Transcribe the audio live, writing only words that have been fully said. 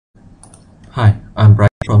Hi, I'm Brian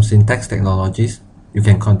from Syntax Technologies. You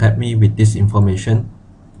can contact me with this information.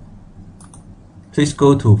 Please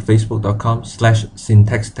go to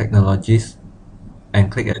facebook.com/syntaxtechnologies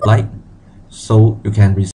and click at like so you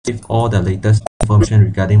can receive all the latest information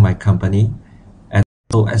regarding my company and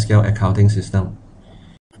also SQL accounting system.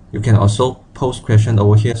 You can also post questions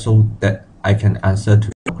over here so that I can answer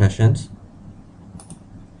to your questions.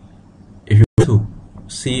 If you want to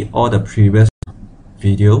see all the previous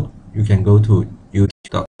video, you can go to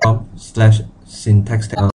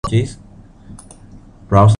youtube.com/syntaxtechnologies,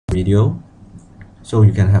 browse the video, so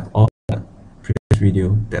you can have all the previous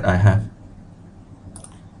video that I have.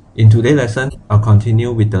 In today's lesson, I'll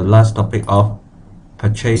continue with the last topic of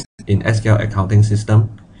purchase in SQL accounting system,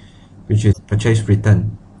 which is purchase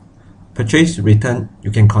return. Purchase return,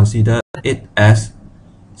 you can consider it as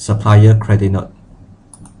supplier credit note.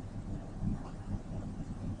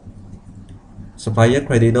 Supplier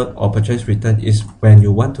credit note or purchase return is when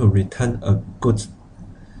you want to return a goods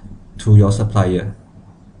to your supplier.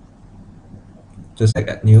 Just click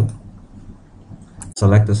add new,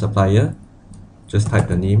 select the supplier, just type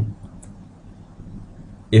the name.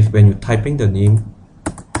 If when you're typing the name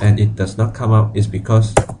and it does not come up, it's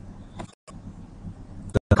because the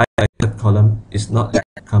highlighted column is not a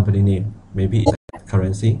company name, maybe it's a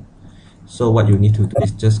currency. So what you need to do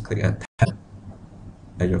is just click at tab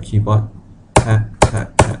at your keyboard, tab,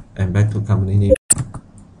 and back to company name.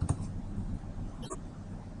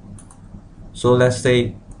 So let's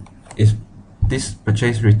say if this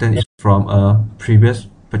purchase return is from a previous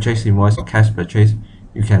purchase invoice or cash purchase,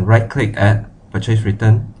 you can right click at purchase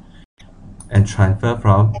return and transfer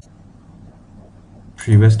from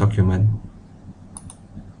previous document.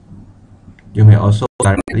 You may also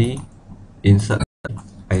directly insert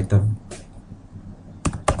item.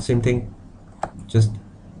 Same thing, just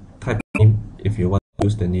type name if you want to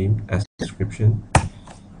use the name as description,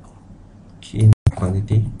 key in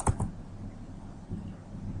quantity,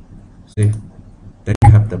 save. Then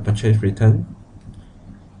you have the purchase return.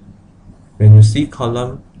 When you see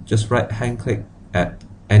column, just right hand click at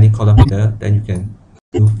any column here, then you can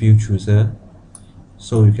do field chooser,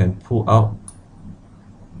 so you can pull out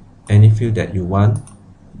any field that you want,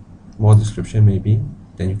 more description maybe,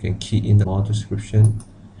 then you can key in the more description.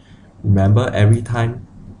 Remember, every time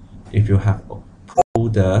if you have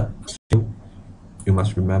pulled the field, you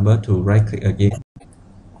must remember to right click again,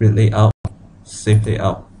 grid layout, save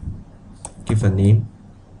layout, give a name,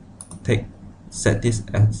 set this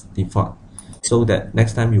as default, so that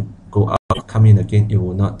next time you go out, come in again, it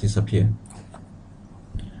will not disappear.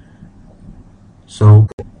 So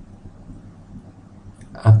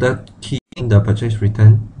after keying the purchase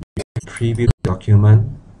return, you preview the document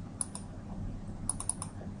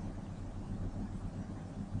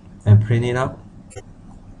and print it out.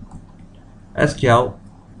 SQL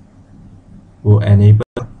will enable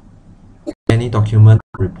any document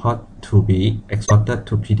report to be exported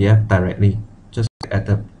to PDF directly. Just click at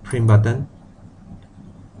the print button,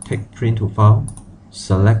 take print to file,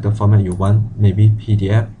 select the format you want, maybe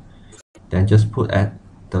PDF, then just put at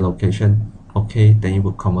the location, OK, then it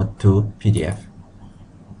will convert to PDF.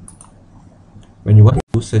 When you want to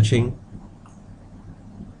do searching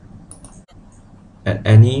at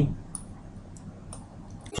any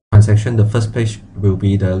transaction, the first page will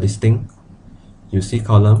be the listing. You see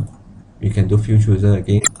column, you can do field chooser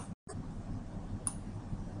again.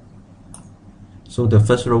 So the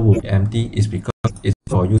first row will be empty, is because it's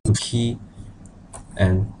for you to key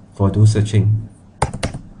and for do searching.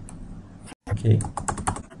 Okay.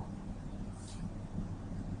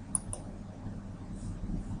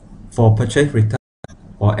 For purchase return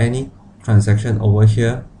or any transaction over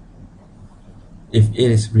here, if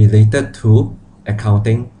it is related to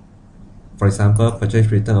accounting, for example,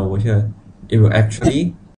 purchase return over here, it will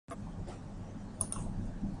actually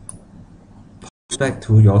post back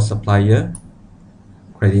to your supplier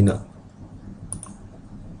credit note.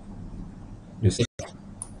 You see,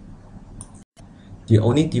 the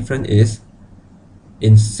only difference is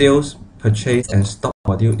in sales, purchase, and stock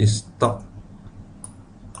module is stock.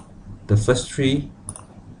 The first three,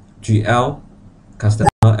 GL, customer,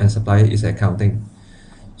 and supplier, is accounting.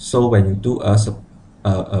 So when you do a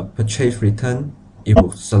purchase return, it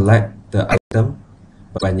will select the item,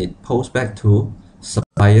 but when it posts back to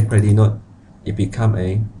supplier credit note, it becomes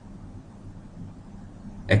a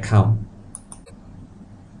account.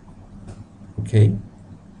 Okay.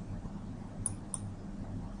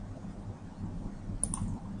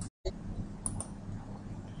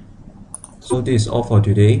 So this is all for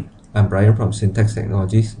today. I'm Brian from Syntax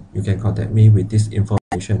Technologies. You can contact me with this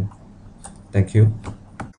information. Thank you.